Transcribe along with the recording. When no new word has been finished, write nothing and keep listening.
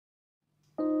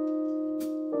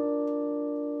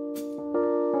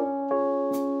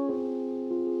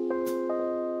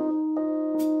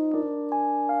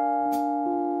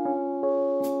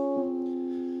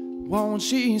So when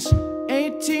she's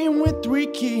 18 with 3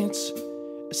 kids,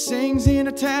 sings in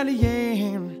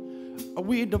Italian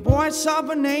with the voice of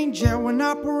an angel, an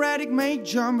operatic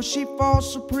major. But she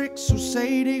falls for pricks who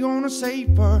say they gonna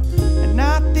save her, and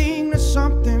I think that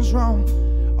something's wrong.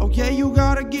 Oh yeah, you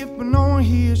got a gift but no one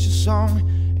hears your song,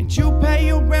 and you pay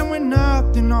your rent with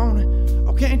nothing on it.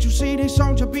 Oh, can't you see they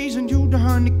soldier bees and you the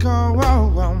honeycomb?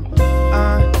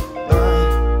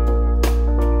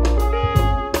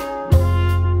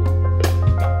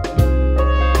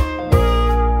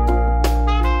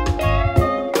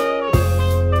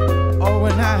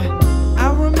 I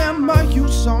remember you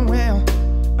so well.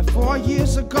 4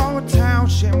 years ago, a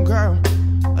township girl,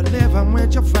 living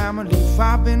with your family,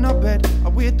 5 in a bed,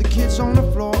 with the kids on the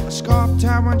floor, a scarf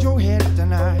tied around your head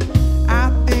tonight. I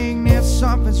think that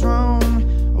something's wrong.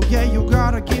 Oh yeah, you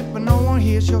got a gift but no one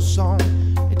hears your song,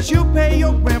 and you pay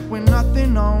your rent with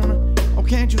nothing on. Oh,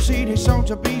 can't you see they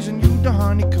soldier bees and you the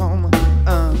honeycomb?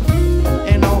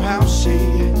 And oh how she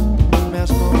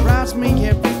mesmerized me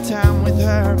every time with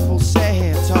her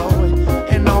falsetto.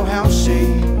 And oh how she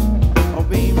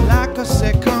beam like I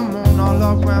said, come on all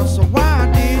around. So why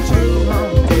did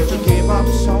you give up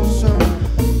so soon?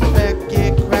 Back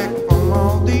get cracked from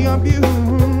all the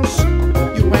abuse.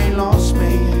 You ain't lost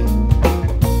me,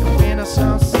 and when the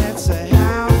sun sets,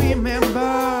 I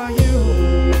remember you.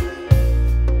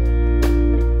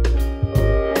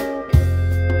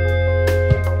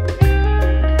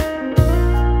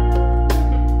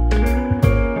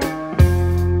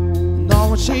 No,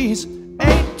 when she's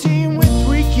 18 with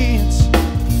 3 kids,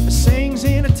 sings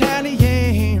in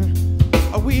Italian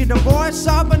with the voice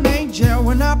of an angel,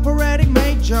 an operatic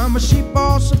major. But she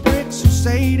falls for bricks who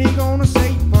say they gonna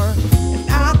save her, and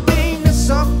I think that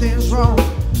something's wrong.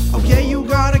 Oh yeah, you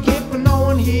got a gift but no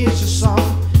one hears your song,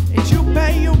 and you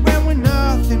pay your rent with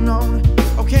nothing on it.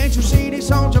 Oh, can't you see they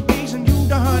soldier bees and you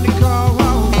the honeycomb?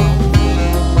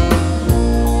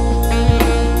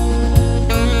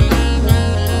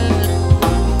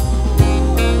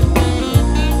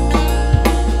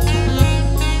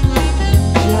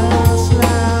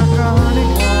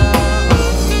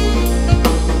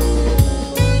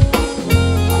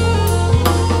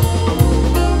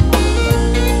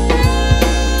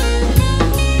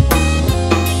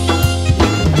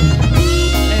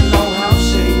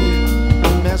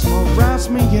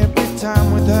 Me every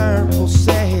time with her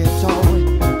falsetto,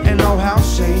 and oh how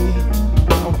she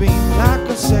beam like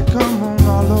a second